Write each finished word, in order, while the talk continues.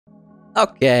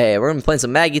Okay, we're gonna be playing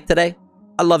some Maggie today.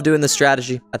 I love doing this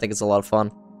strategy. I think it's a lot of fun.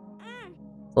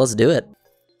 So let's do it.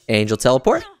 Angel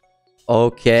teleport.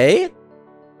 Okay.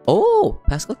 Oh,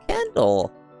 Pascal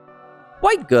Candle.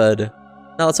 Quite good.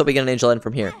 Now let's hope we get an angel item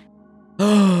from here.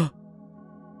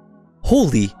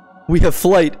 Holy, we have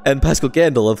Flight and Pascal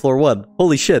Candle on floor 1.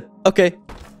 Holy shit. Okay.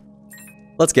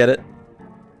 Let's get it.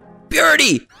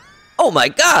 Purity! Oh my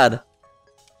god!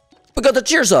 We got the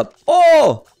cheers up.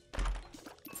 Oh!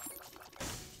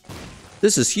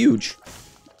 This is huge.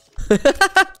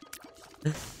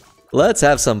 Let's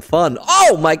have some fun.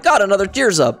 Oh my god, another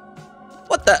tears up.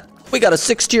 What the? We got a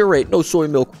 6 tier rate. No soy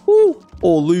milk. Woo!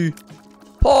 Holy.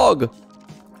 Pog.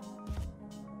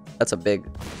 That's a big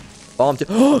bomb.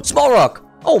 Small rock.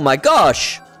 Oh my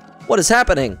gosh. What is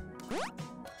happening?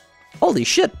 Holy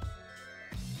shit.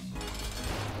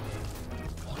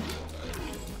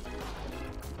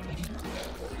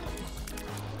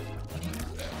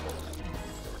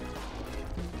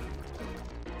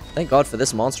 Thank God for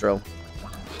this monstro.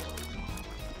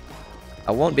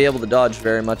 I won't be able to dodge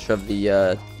very much of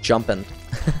the jumping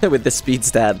with the speed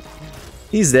stat.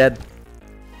 He's dead.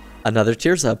 Another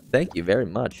tears up. Thank you very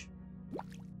much.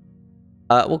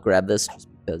 We'll grab this just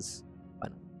because. Why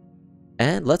not?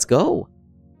 And let's go.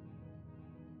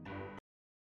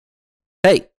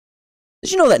 Hey,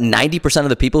 did you know that 90% of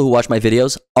the people who watch my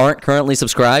videos aren't currently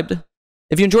subscribed?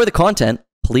 If you enjoy the content,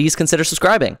 please consider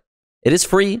subscribing. It is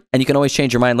free, and you can always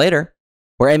change your mind later.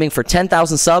 We're aiming for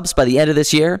 10,000 subs by the end of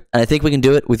this year, and I think we can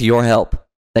do it with your help.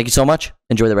 Thank you so much.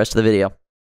 Enjoy the rest of the video.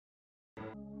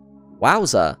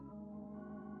 Wowza.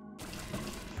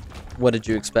 What did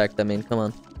you expect? I mean, come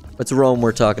on. What's Rome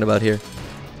we're talking about here?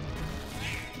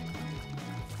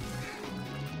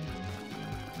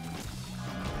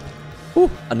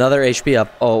 Whew, another HP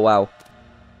up. Oh, wow.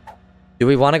 Do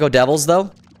we want to go Devils,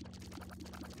 though?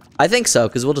 I think so,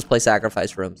 because we'll just play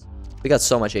Sacrifice Rooms. We got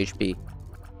so much HP.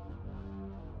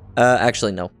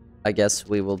 Actually, no. I guess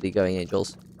we will be going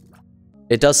Angels.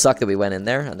 It does suck that we went in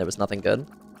there and there was nothing good,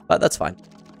 but that's fine.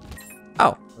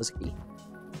 Oh, that was a key.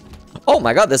 Oh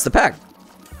my god, that's the pack.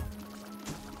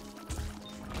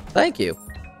 Thank you.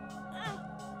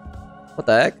 What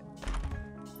the heck?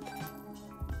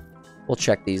 We'll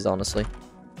check these, honestly.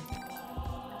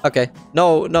 Okay.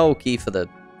 No key for the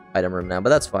item room now, but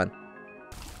that's fine.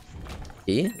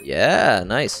 Key? Yeah,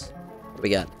 nice. What do we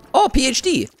got? Oh,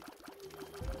 PhD!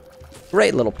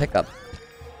 Great little pickup.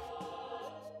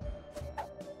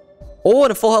 Oh,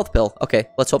 and a full health pill. Okay,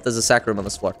 let's hope there's a sack room on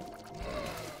this floor.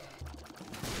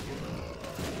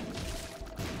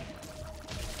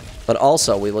 But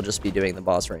also, we will just be doing the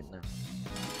boss right now.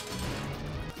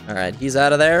 Alright, he's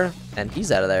out of there, and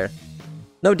he's out of there.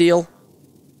 No deal.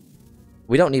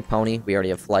 We don't need Pony. We already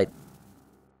have Flight.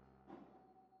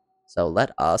 So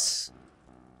let us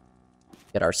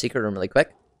get our secret room really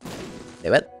quick.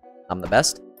 Do it. I'm the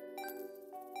best.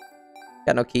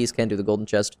 Got no keys, can't do the golden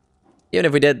chest. Even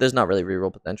if we did, there's not really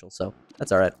reroll potential, so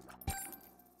that's alright.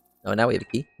 Oh, now we have a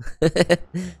key.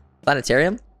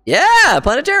 Planetarium? Yeah,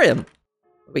 planetarium!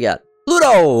 What we got?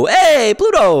 Pluto! Hey,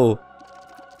 Pluto!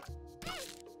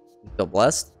 Feel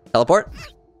blessed. Teleport?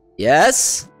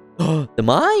 Yes! The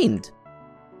mind!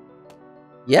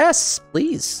 Yes,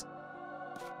 please.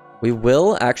 We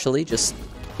will actually just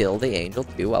kill the angel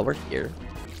too while we're here.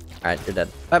 Alright, you're dead.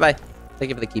 Bye-bye. Thank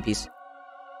you for the key piece.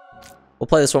 We'll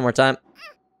play this one more time.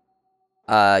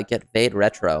 Get Vade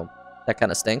Retro. That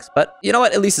kind of stinks, but you know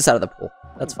what? At least it's out of the pool.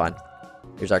 That's fine.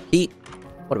 Here's our key.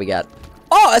 What do we got?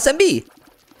 Oh, SMB!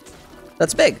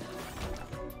 That's big.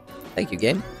 Thank you,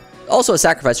 game. Also a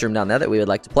sacrifice room down there that we would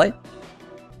like to play.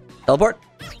 Teleport.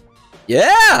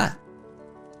 Yeah!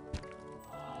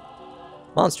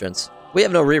 Monstrance. We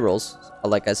have no rerolls,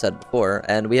 like I said before,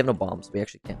 and we have no bombs. We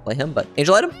actually can't play him, but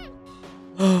angel item?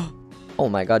 Oh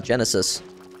my god, Genesis.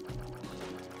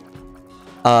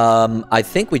 I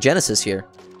think we Genesis here.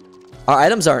 Our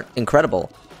items aren't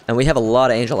incredible, and we have a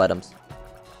lot of angel items.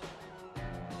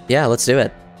 Yeah, let's do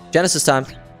it. Genesis time.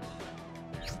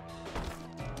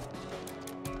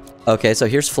 Okay, so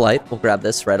here's Flight. We'll grab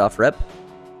this right off rip.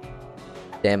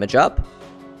 Damage up.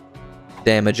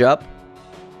 Damage up.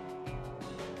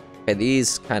 Okay,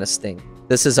 these kind of sting.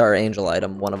 This is our angel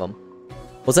item, one of them.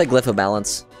 We'll take Glyph of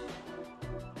Balance.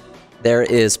 There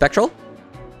is Spectral.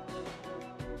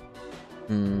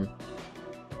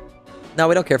 No,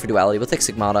 we don't care for duality. We'll take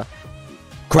Sigmata.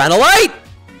 Granolite!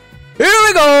 Here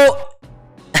we go!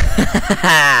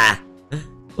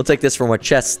 We'll take this for more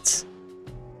chests.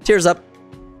 Tears up.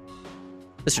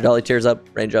 Mr. Dolly tears up.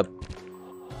 Range up.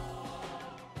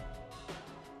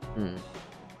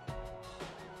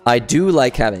 I do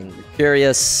like having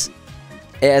Curious.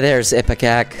 Yeah, there's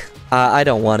Ipecac. I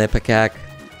don't want Ipecac.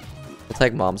 We'll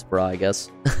take Mom's bra, I guess.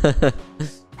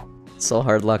 So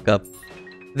hard luck up.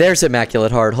 There's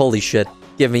Immaculate Heart. Holy shit.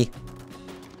 Give me.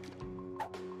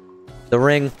 The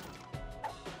ring.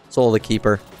 Soul of the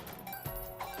Keeper.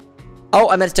 Oh,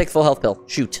 I meant to take the full health pill.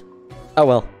 Shoot. Oh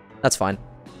well. That's fine.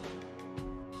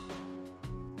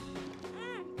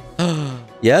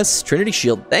 Yes, Trinity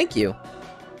Shield. Thank you.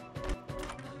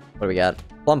 What do we got?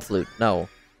 Plum Flute. No.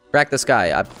 Crack the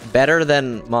Sky. Better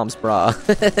than Mom's bra.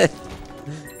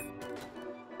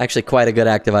 Actually, quite a good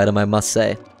active item, I must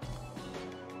say.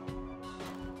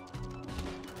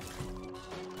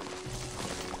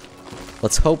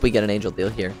 Let's hope we get an angel deal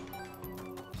here.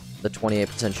 The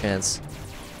 28% chance.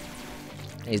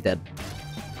 He's dead.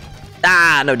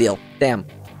 Ah, no deal. Damn.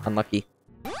 Unlucky.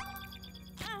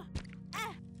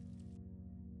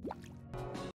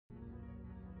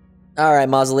 Alright,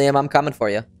 Mausoleum, I'm coming for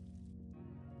you. I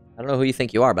don't know who you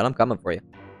think you are, but I'm coming for you.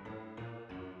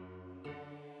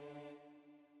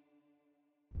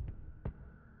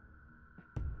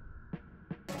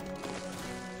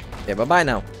 Okay, bye-bye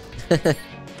now.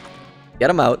 Get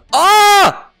him out.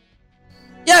 Ah!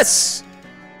 Yes!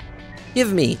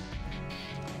 Give me.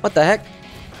 What the heck?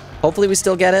 Hopefully we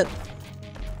still get it.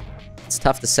 It's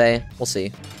tough to say. We'll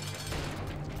see.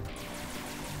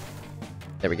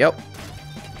 There we go.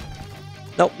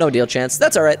 Nope, no deal chance.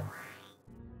 That's alright.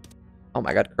 Oh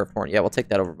my god, Curved Horn. Yeah, we'll take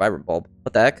that over Vibrant Bulb.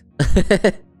 What the heck?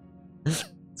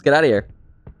 Let's get out of here.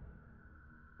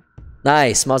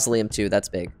 Nice. Mausoleum 2. That's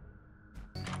big.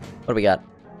 What do we got?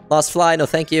 Lost Fly. No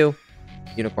thank you.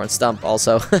 Unicorn Stump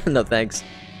also. No thanks.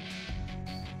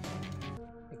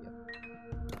 Thank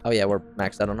you. Oh yeah, we're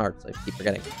maxed out on hearts. I keep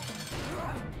forgetting.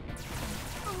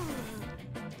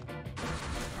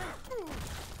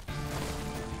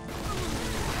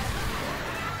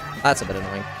 That's a bit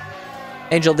annoying.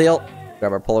 Angel deal.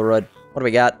 Grab our Polaroid. What do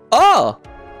we got? Oh!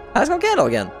 Haskell Candle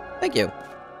again. Thank you.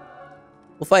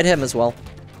 We'll fight him as well.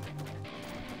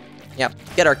 Yep.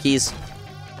 Get our keys.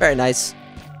 Very nice.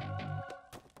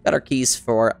 Got our keys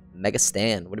for Mega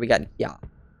Stand. What do we got in here?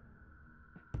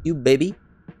 You baby.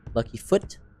 Lucky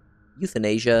Foot.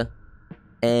 Euthanasia.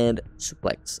 And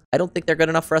Suplex. I don't think they're good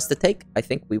enough for us to take. I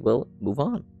think we will move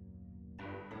on.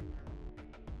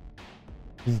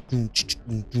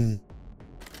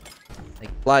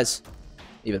 Like flies.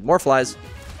 Even more flies.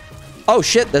 Oh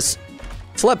shit, this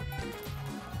flip.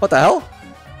 What the hell?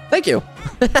 Thank you.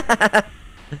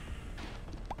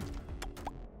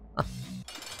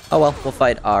 Oh well, we'll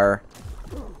fight our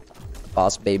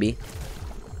boss baby.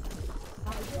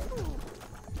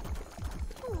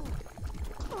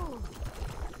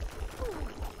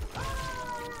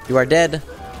 You are dead.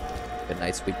 Good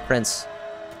night, sweet prince.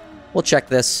 We'll check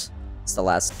this. It's the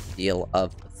last deal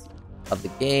of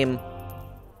the game.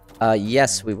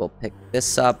 Yes, we will pick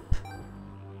this up.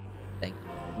 Thank you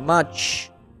very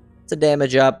much. It's a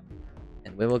damage up.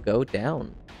 And we will go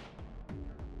down.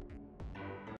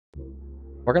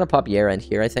 We're gonna pop Yera in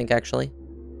here, I think, actually.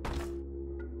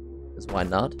 Because why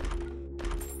not?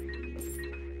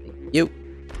 Thank you.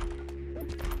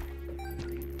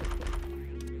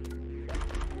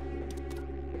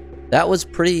 That was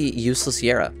pretty useless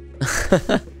Yera.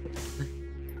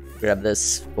 Grab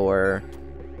this for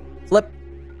flip.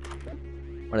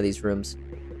 One of these rooms.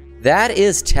 That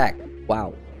is tech.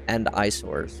 Wow. And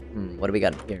eyesores. What do we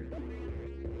got in here?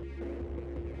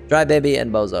 Dry Baby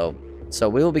and Bozo. So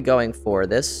we will be going for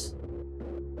this.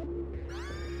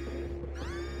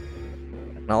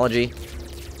 Technology.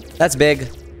 That's big.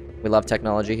 We love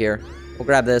technology here. We'll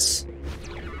grab this.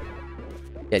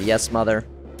 Get yes, mother.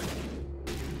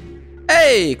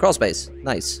 Hey! Crawl space.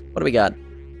 Nice. What do we got?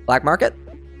 Black market?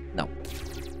 No.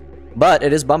 But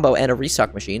it is Bumbo and a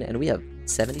restock machine, and we have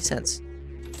 70 cents.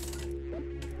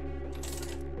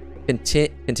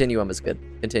 Continuum is good.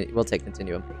 We'll take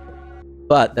Continuum.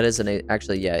 But that isn't a...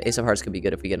 Actually, yeah, Ace of Hearts could be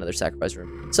good if we get another sacrifice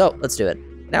room. So, let's do it.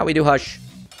 Now we do Hush.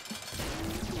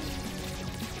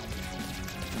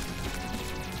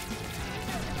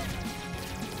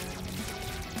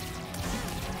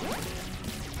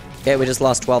 Okay, we just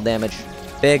lost 12 damage.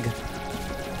 Big.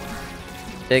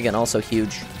 Big and also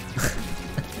huge.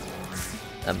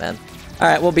 Oh, man.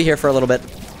 Alright, we'll be here for a little bit.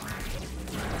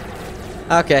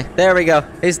 Okay, there we go.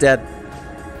 He's dead.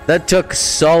 That took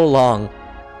so long.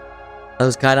 That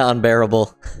was kind of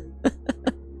unbearable.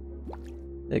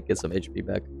 Get some HP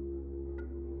back.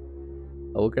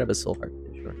 Oh, we'll grab a soul heart.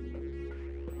 Sure.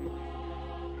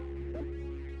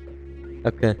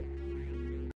 Okay.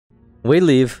 We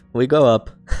leave. We go up.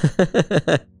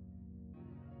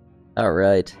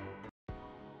 Alright.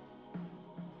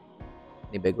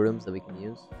 Any big rooms that we can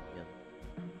use?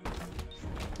 Yeah.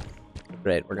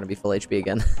 Great, we're gonna be full HP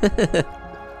again.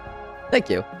 Thank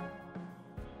you.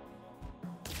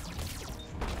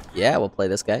 Yeah, we'll play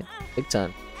this guy. Big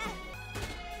time.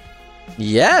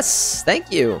 Yes!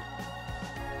 Thank you!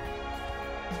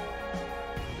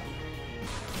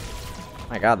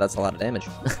 My god, that's a lot of damage.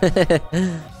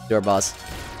 Do our boss.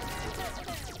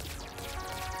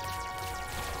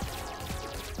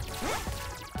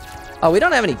 Oh, we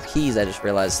don't have any keys, I just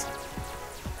realized.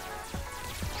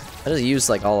 I just used,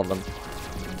 like, all of them.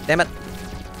 Damn it.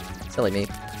 Silly me.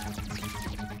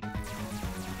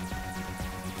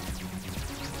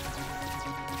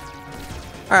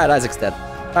 Alright, Isaac's dead.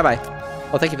 Bye-bye.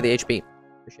 Oh, thank you for the HP.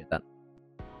 Appreciate that.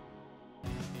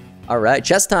 Alright,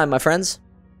 chess time, my friends.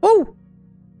 Woo!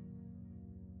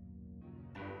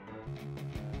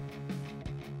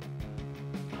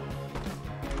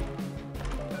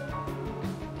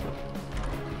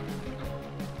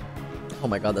 Oh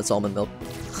my god, that's almond milk.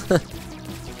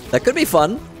 That could be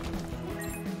fun.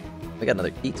 We got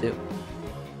another key, too.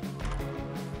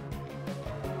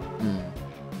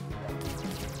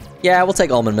 Yeah, we'll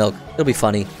take almond milk. It'll be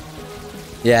funny.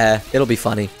 Yeah, it'll be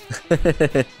funny.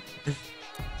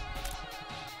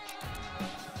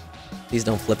 These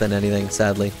don't flip in anything,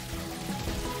 sadly.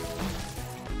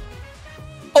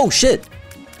 Oh, shit!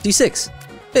 D6.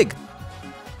 Big.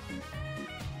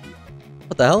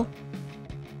 What the hell?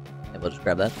 Yeah, we'll just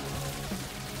grab that.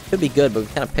 Could be good, but we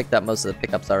kind of picked up most of the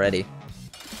pickups already.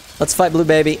 Let's fight Blue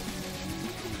Baby.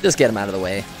 Just get him out of the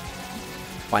way.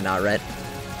 Why not, right?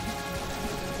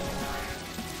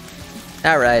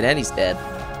 Alright, and he's dead.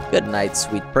 Good night,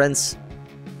 sweet prince.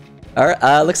 Alright,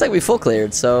 looks like we full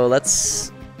cleared, so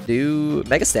let's do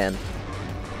Mega Stand.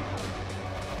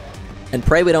 And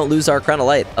pray we don't lose our Crown of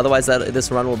Light, otherwise this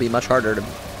run will be much harder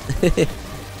to...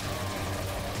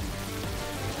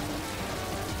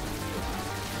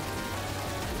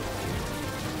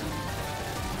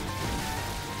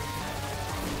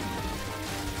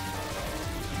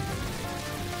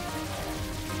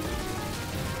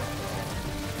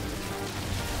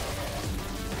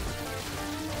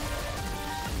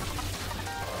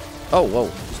 Oh, whoa.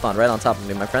 You spawned right on top of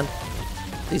me, my friend.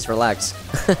 Please relax.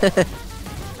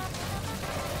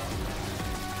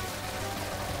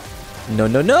 No,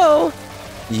 no, no!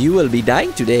 You will be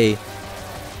dying today.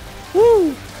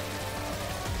 Woo!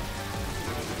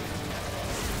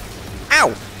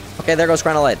 Ow! Okay, there goes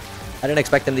Crown of Light. I didn't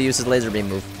expect him to use his laser beam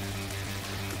move.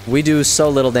 We do so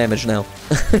little damage now.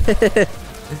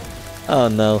 Oh,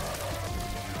 no.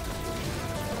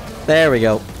 There we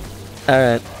go.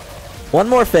 Alright. One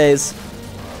more phase.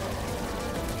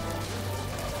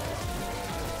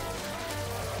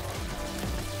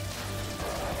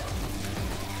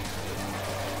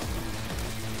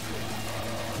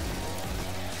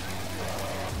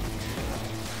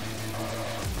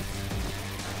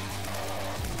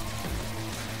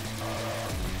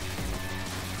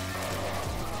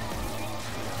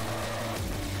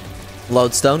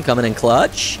 Lodestone coming in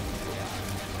clutch.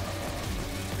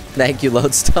 Thank you,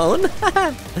 Lodestone.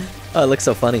 Oh, it looks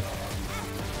so funny.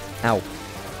 Ow.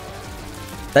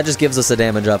 That just gives us a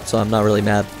damage up, so I'm not really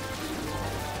mad.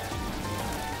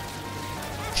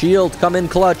 Shield, come in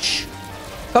clutch.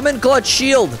 Come in clutch,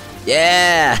 shield.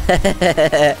 Yeah.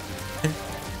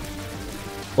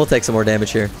 We'll take some more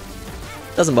damage here.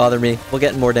 Doesn't bother me. We'll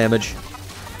get more damage.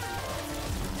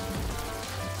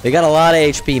 We got a lot of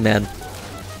HP, man.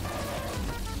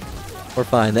 We're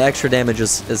fine. The extra damage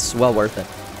is well worth it.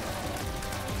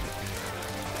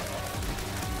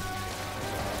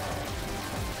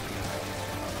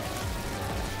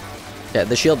 Yeah,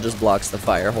 the shield just blocks the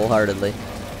fire wholeheartedly.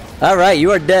 Alright,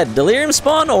 you are dead. Delirium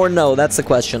spawn or no? That's the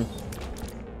question.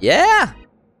 Yeah!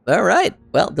 Alright.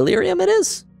 Well, delirium it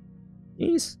is.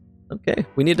 Jeez. Okay.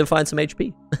 We need to find some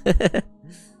HP.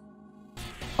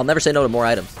 I'll never say no to more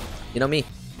items. You know me.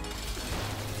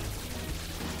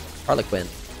 Harlequin.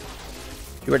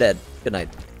 You are dead. Good night.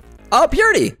 Oh,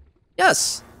 purity!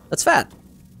 Yes! That's fat.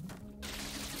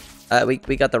 We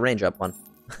got the range up one.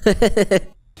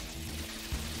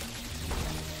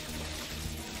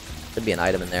 Could be an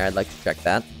item in there. I'd like to check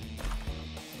that.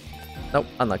 Nope,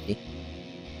 unlucky.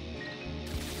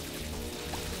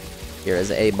 Here is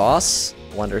a boss.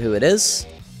 Wonder who it is.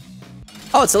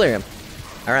 Oh, it's Delirium.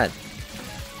 Alright.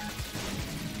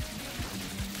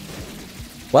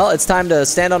 Well, it's time to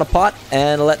stand on a pot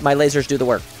and let my lasers do the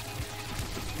work.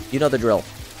 You know the drill.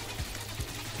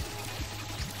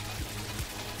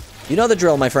 You know the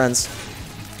drill, my friends.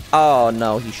 Oh,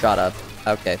 no, he shot up.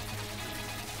 Okay.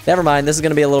 Never mind, this is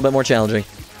going to be a little bit more challenging.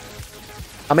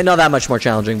 I mean, not that much more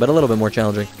challenging, but a little bit more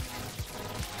challenging.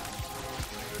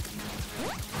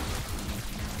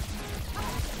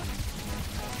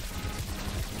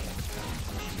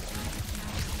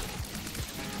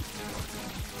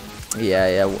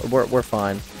 Yeah, we're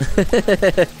fine.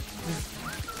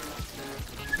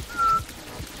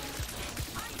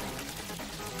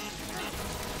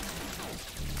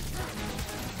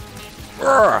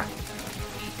 Urgh.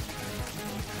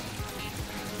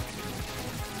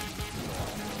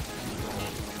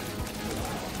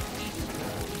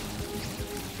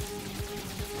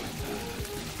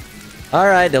 All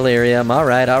right, Delirium. All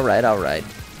right.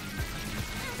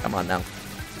 Come on now.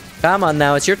 Come on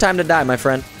now. It's your time to die, my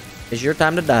friend. It's your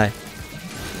time to die.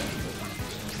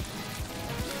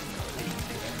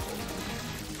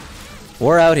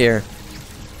 We're out here.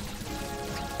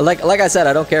 Like I said,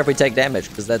 I don't care if we take damage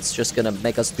because that's just gonna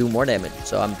make us do more damage.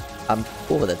 So I'm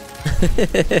cool with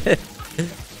it.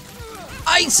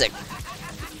 Isaac.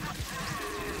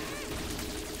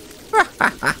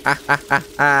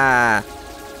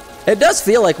 It does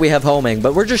feel like we have homing,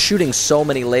 but we're just shooting so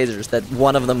many lasers that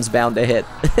one of them's bound to hit.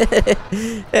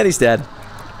 And he's dead.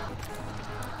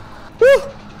 Woo!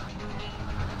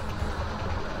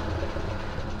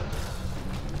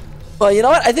 Well, you know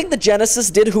what? I think the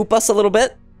Genesis did hoop us a little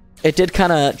bit. It did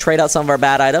kind of trade out some of our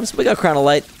bad items. We got Crown of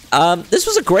Light. This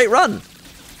was a great run.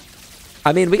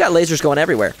 I mean, we got lasers going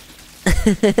everywhere.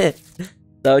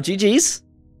 So, GG's.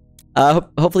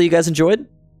 Hopefully you guys enjoyed.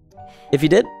 If you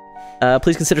did,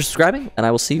 please consider subscribing, and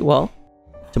I will see you all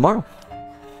tomorrow.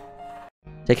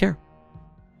 Take care.